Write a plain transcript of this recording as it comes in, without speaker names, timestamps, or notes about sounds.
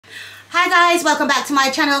Hi guys, welcome back to my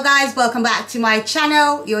channel guys. Welcome back to my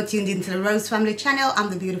channel. You're tuned into the Rose Family channel. I'm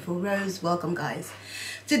the beautiful Rose. Welcome guys.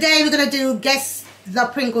 Today we're going to do Guess the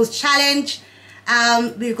Pringles challenge.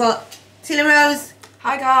 We've got Tilly Rose.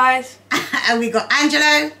 Hi guys. And we got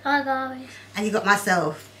Angelo. Hi guys. And you got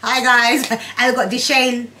myself. Hi guys. And we've got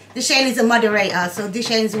Deshane. Deshane is a moderator. So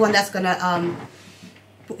Deshane's the one that's going to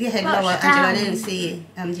put your head lower. Angelo, I didn't see you.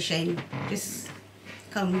 Deshane. Just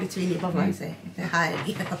come between your brother and say hi.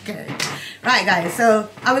 Yeah, okay. Right guys, so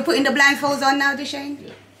are we putting the blindfolds on now, Deshane?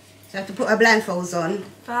 Yeah. So I have to put our blindfolds on.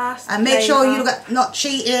 First. And make sure you're not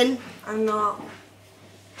cheating. I'm not.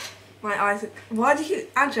 My eyes are... Why did you...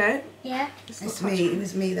 Andrew? Yeah? It's me. It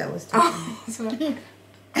was me that was talking. Oh, sorry.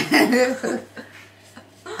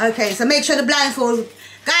 Okay, so make sure the blindfolds...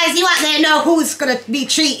 Guys, you out there know who's going to be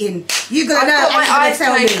cheating. You're going to know I've got my eyes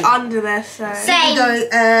tell closed me. under this, so...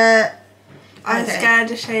 Same. I'm okay. scared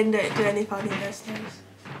Deshane don't do any funny business.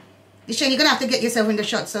 Deshane, you're going to have to get yourself in the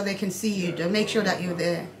shot so they can see you. Though. Make sure that you're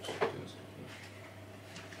there.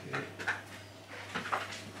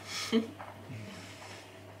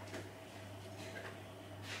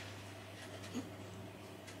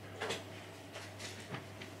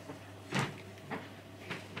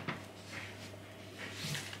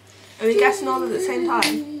 Are we guessing all at the same time?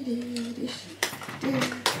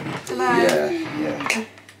 Hello? Yeah.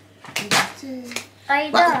 Are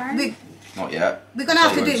you done? Not yet. We're going to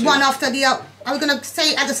have to do it one after the other. Are we going to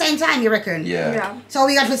say it at the same time, you reckon? Yeah. So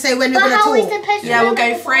we have to say when we're But going to how are we talk. supposed to Yeah, we'll know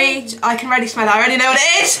go what free. I can already smell it. I already know what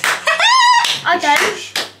it is. I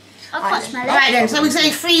don't. I can't smell it. Alright then, so we say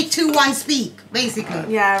 3, 2, 1, speak,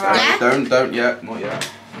 basically. Yeah, right. Yeah? Don't yet. Not yet.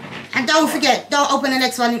 And don't forget, don't open the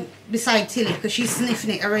next one beside Tilly, because she's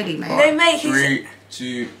sniffing it already, man. No, mate, he's... 3,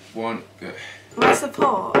 2, 1, go. Where's the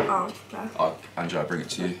pot? Oh, there. Oh, Andrew, I'll bring it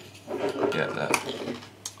to you. Yeah, there.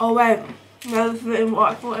 Oh, wait. No, this is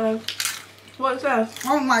what I thought it was. What's this?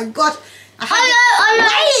 Oh my gosh. I know.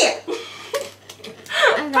 Wait!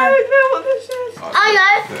 I don't know what this is. I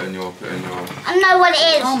know. Put it in your... I know what it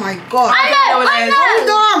is. Oh my god. I know. Hold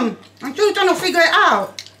on. I'm still trying to figure it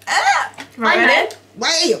out. Right, I know. ready?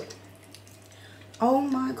 Wait. Oh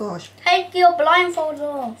my gosh. Take your blindfold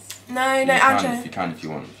off. No, You can, Andrew. if you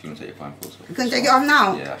want. If you want to take your blindfolds off. You can take it off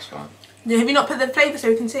now? Yeah, that's fine. Yeah, have you not put the flavour so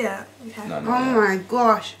we can see it? Okay. No, Oh not my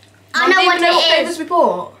gosh. I know what what it flavours is. we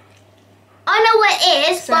bought. I know what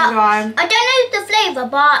it is, So but do I. I don't know the flavour,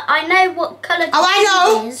 but I know what colour Oh, I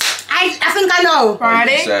know. it is. I think I know. Right.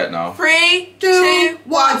 Ready? Say it now. 3, 2, 2,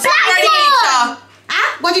 1. 1. Pepperoni pizza.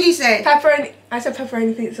 Ah, what did you say? Pepperoni. I said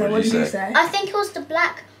pepperoni pizza. What What did did you you say? I think it was the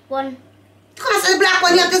black one. Come on, say the black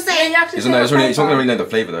one, you have to Yeah, say. you have to It's say not the really. It's not flavour. really know the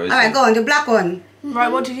flavour though. Is Alright, it? go on, the black one. Right,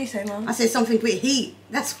 what did you say, Mum? I said something with heat.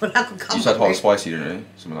 That's what I could come You said up hot and with. spicy, didn't you?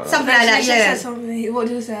 Something like that. Something like that, She yeah. said something. What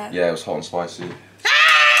did you say? Yeah, it was hot and spicy.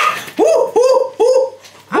 Woo, woo, woo.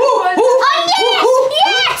 Oh,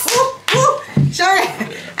 yes! Sorry,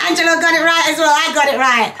 Angelo got it right as well. I got it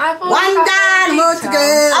right. I thought One it was down, more to pizza.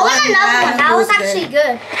 go. I want another one. That was more to go. actually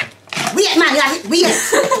good. We man,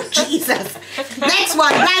 Jesus. Next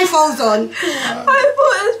one, blindfolds on. I thought it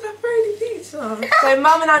was pepperoni pizza. So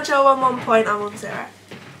Mum and Angela won 1 point, I'm on 0.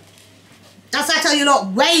 That's why I tell you, lot.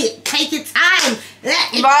 Wait, take your time.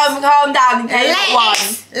 Let it. Mum, calm down. Okay, Let you got 1.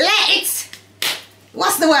 it. Let it.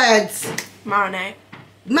 What's the words? Marinate.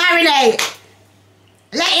 Marinate.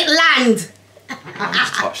 Let it land. I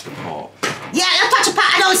just touched the pot. Yeah, I touch a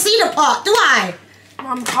pot. I don't see the pot, do I?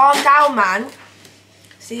 Mum, calm down, man.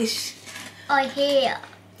 See, I hear.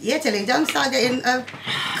 Yeah, Tilly, don't start getting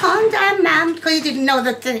calm down, ma'am, because you didn't know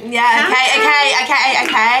the thing. yeah,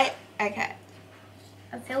 okay.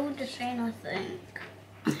 I feel the same, I think.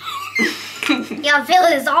 Yeah, I feel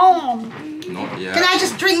his arm. Not yet. Can I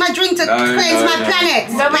just drink my drink to No, cleanse no, my no.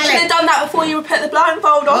 planet? No, we should have done that before you put the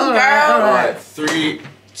blindfold on, Alright, girl. alright. Alright, 3,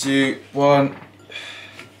 2, 1.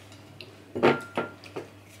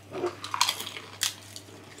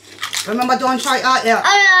 Remember, don't try it out yet.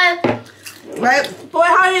 I know. Right? Boy,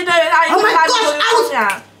 how you doing? How you Oh my how gosh, you doing?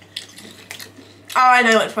 Yeah. Oh, I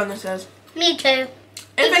know which one this is. Me too.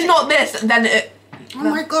 If it's not this, then it... Oh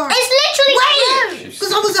my god. It's literally Wait! gross.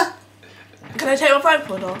 Because I was Can I take my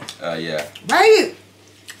blindfold off? Yeah. Wait!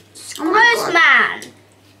 Oh my Gross, god. man.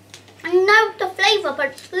 I know the flavour, but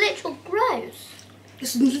it's literal gross.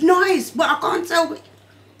 It's nice, but I can't tell.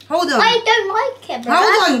 Hold on. I don't like it, bro.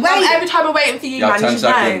 Hold on, Mum, wait. every time we're waiting for you, You have man, you 10 should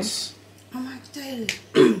know. seconds. Oh my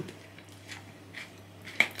god.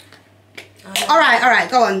 Alright,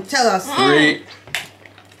 go on. Tell us. 3,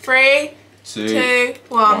 3, 2, 2,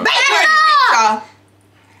 1. Bacon! Pizza!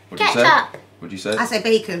 What did you say? Ketchup. What did you say? I said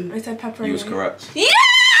bacon. I said pepperoni. You was correct. Yeah!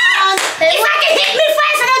 If I can hit me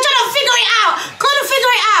first and I'm trying to figure it out. Couldn't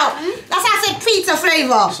figure it out.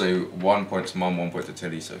 flavour? So 1 point to Mum, 1 point to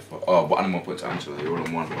Tilly so far. Oh, and 1 point to Angela. You're all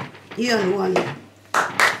on one. You on one.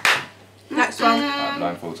 Next one.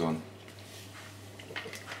 Blindfolds on.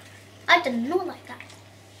 I did not like that.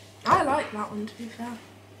 I like that one, to be fair.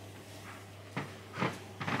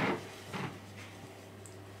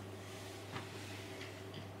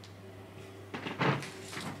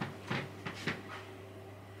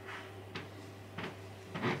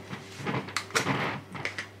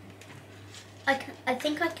 I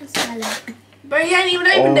think I can smell it. But you ain't even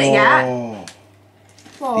opened it yet. Oh,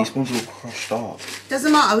 What? these ones are all crushed up.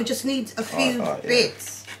 Doesn't matter, we just need a few Alright, yeah.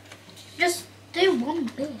 bits. Just do one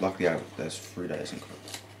bit. Luckily, there's 3 that isn't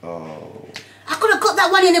cooked. Oh. I could have got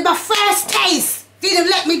that one in my first taste. Didn't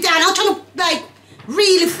let me down. I was trying to like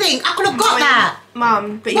really think. I could have got that.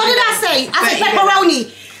 Mum, but What did I say? I said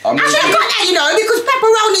pepperoni. I'm I should have got that, you know, because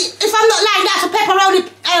pepperoni, if I'm not lying, that's a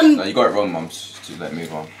pepperoni. No, you got it wrong, Mum. Just let me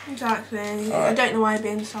move on. Exactly. I Alright. don't know why I'm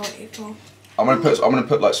being salty for. I'm gonna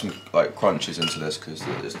put like some like crunches into this because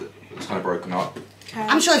it's kind of broken up. Okay.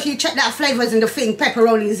 I'm sure if you check that flavours in the thing,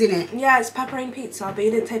 pepperoni is in it. Yeah, it's pepperoni pizza, but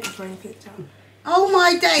you didn't say pepperoni pizza. Oh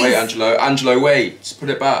my days. Wait, Angelo, wait. Just put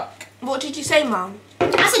it back. What did you say, Mum? I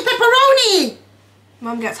said pepperoni.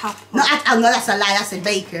 Mum gets half. No, no, that's a lie. I said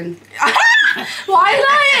bacon. Why are you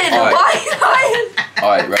lying? Alright. Why are you lying? All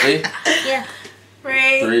right, ready? Yeah.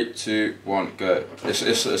 3. 3, 2, 1, go. It's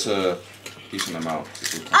a decent amount.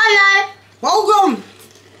 I Hold on.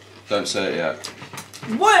 Don't say it yet.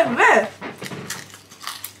 What is this?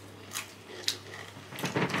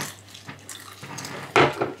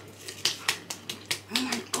 Oh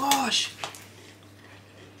my gosh.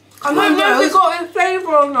 I don't know if it got any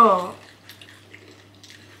flavour or not.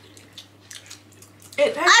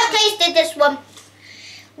 It know. I tasted this one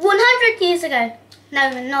 100 years ago. No,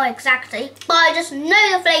 not exactly, but I just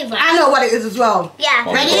know the flavour. I know what it is as well. Yeah,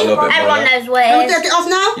 Oh, ready? got a little bit Everyone more, knows what Can we it take is. it off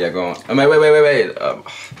now? Yeah, go on. Oh, wait.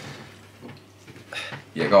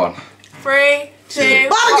 Yeah, go on. 3, 2,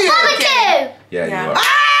 Barbecue. Barbecue! Yeah, Yeah. you are. Ah!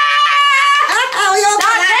 Oh, you're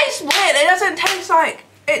That tastes weird. It doesn't taste like.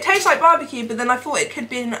 It tastes like barbecue, but then I thought it could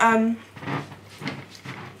be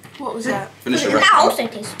what was it? Finish the That rest. also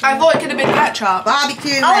tastes I thought it could have been ketchup.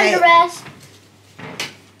 barbecue, I want the mate. rest.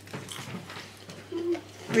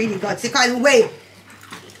 Really good. So you can't even wait.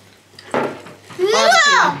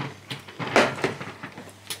 Yeah.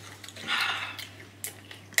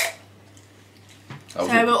 That was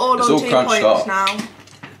So we're all it's on all 2 crunched points up. now.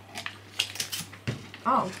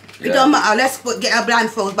 Oh. It don't matter. Let's get our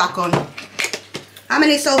blindfolds back on. How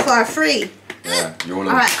many so far? 3. Yeah, you're all on.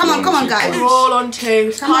 All right, come on, 2 guys. We're points. all on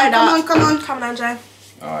 2. Come on, come on, come on. Come on, Anjo.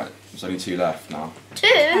 Alright, there's only 2 left now. 2?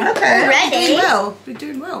 Okay. Already? You're doing well. You're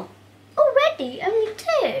doing well. Already? Only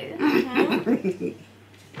 2?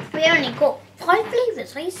 We only got 5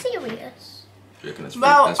 flavours. Are you serious? Do you reckon there's 3,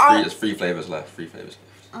 Well, there's 3 flavours left. 3 flavours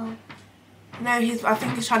left. Oh. No, I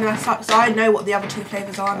think he's trying to mess up, so I know what the other 2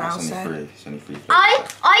 flavours are now, It's so. only 3. It's only 3 flavours I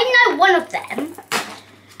left. know one of them.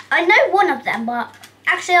 I know one of them, but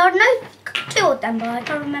actually I know 2 of them, but I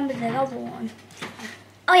can't remember the other one.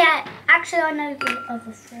 Oh yeah, actually I know the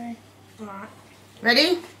other 3. Alright.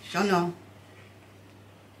 Ready? Don't know.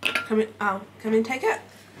 Can we take it?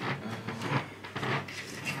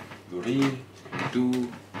 3,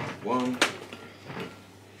 2, 1.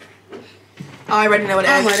 I already know what it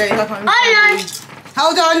Oh is. my days. I know.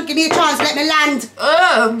 Hold on. Give me a chance. Let me land.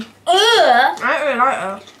 Ugh. Ugh. I don't really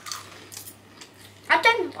like it. I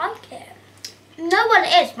don't like it. Know what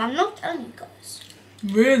it is, but I'm not telling you guys.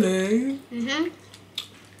 Really?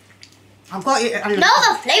 I've got it. No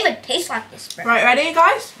other flavour tastes like this, bro. Right, ready,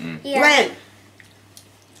 guys? Yeah. Wait.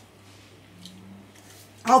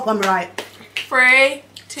 I hope I'm right. 3,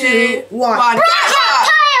 2, 1. 1. Ketchup!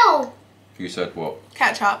 Cocktail! You said what?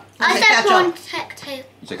 Ketchup. I Okay, said ketchup. one cocktail.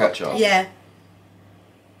 You said ketchup? Yeah.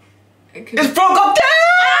 It's frog cocktail!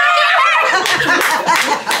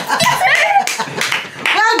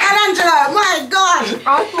 Well done, Angela. My God.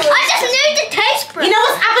 I just knew the taste, bro. You know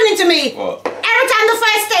what's happening to me? What? Every time the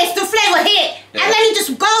first taste, the flavour hit. Yeah. And then it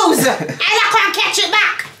just goes. And I can't catch it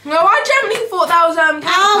back. No, I generally thought that was ketchup.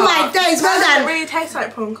 Oh my days. Well That doesn't done. really taste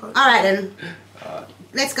like prawn cocktail. All right then.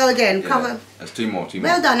 Let's go again. Yeah. Cover. There's 2 more. 2 more.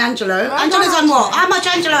 Well done, Angelo. Well Angela's done, on what? Angela. How much,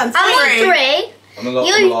 Angela? I'm on 3. On the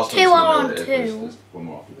You on the last 2 one, are so on there- 2. There's 1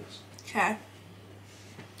 more after this. Okay.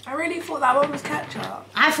 I really thought that one was ketchup.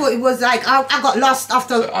 I thought it was like, I got lost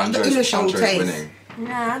after So the initial Andre's taste. winning.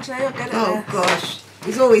 Yeah, Angela, you're good at Oh this. gosh.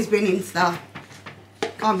 He's always been in stuff.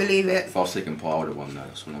 Can't believe it. If I was taking part, I would have won though.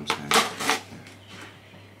 That's what I'm saying.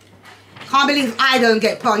 Can't believe I don't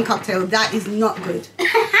get prawn cocktail. That is not good.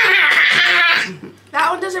 That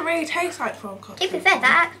one doesn't really taste like prawn cocktail. To be fair,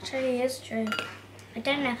 that actually is true. I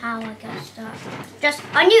don't know how I guessed that. Just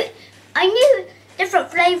I knew different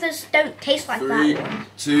flavours don't taste like 3, that one.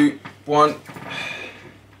 2, 1.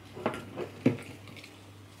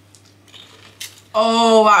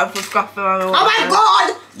 Oh, that was disgusting. Oh my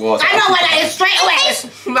god! What? I know what that is straight away.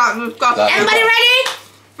 That was disgusting. Everybody ready?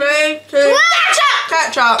 3, 2, Ketchup!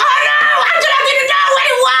 ketchup. Oh no! Angela didn't know what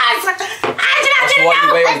it was! Angela That's didn't why you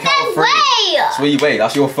know! wait on count of 3. Way! That's where you wait.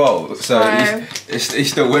 That's your fault. So No.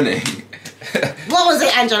 he's still winning. What was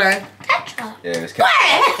it, Angela? Ketchup. Yeah, it's ketchup.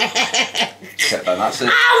 That's it.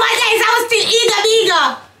 Oh my days, I was too eager.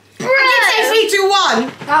 I did say 3, 2,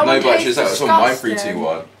 1. That No, one but tastes it's on my 3, disgusting. 2,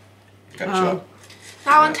 1. Ketchup.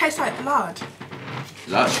 That one tastes like blood.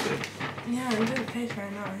 Is that actually? Yeah, it didn't taste very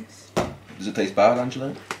nice. Does it taste bad,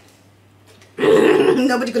 Angela?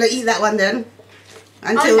 Nobody's gonna eat that one then.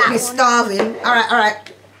 Until that we're one. starving.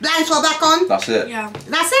 Alright. Blindfold back on. That's it. Yeah.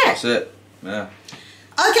 That's it. That's it. Yeah.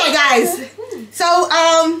 Okay guys. So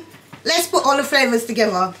let's put all the flavours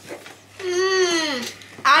together.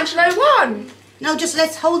 Angelo won. No, just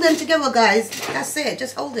let's hold them together, guys. That's it.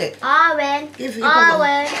 Just hold it. I win. Give you I a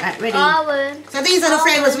win. Right, ready. I win. So these are the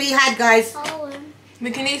flavours we had, guys. I win. We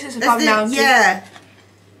can use this if Let's I'm do, down. yeah.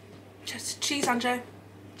 Just cheese, Angelo.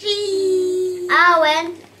 Cheese. I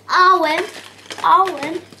win. I win. I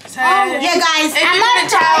win. So, Yeah, guys. if you And my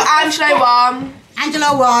didn't tell, Angelo won.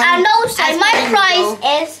 Angela won. And also, As my per usual.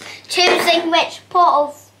 prize is choosing which pot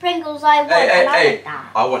of Pringles I want. And I want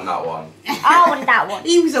that. I want that one. I want that one.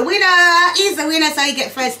 He was a winner. He's the winner, so you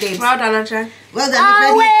get first dibs. Well done, Angelo. Well done. I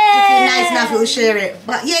If you're nice win. enough, he'll share it.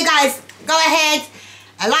 But yeah, guys, go ahead.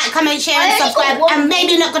 Like, comment, share, and I only got subscribe. one I'm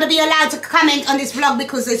maybe not going to be allowed to comment on this vlog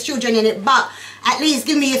because there's children in it, but at least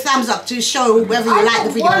give me a thumbs up to show whether you I like the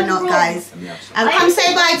got video or one not, wrong. guys. Let me have some. Come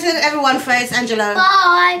say bye to everyone first, Angela.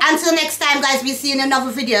 Bye. Until next time, guys, we'll see you in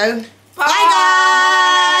another video. Bye.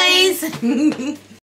 Bye guys.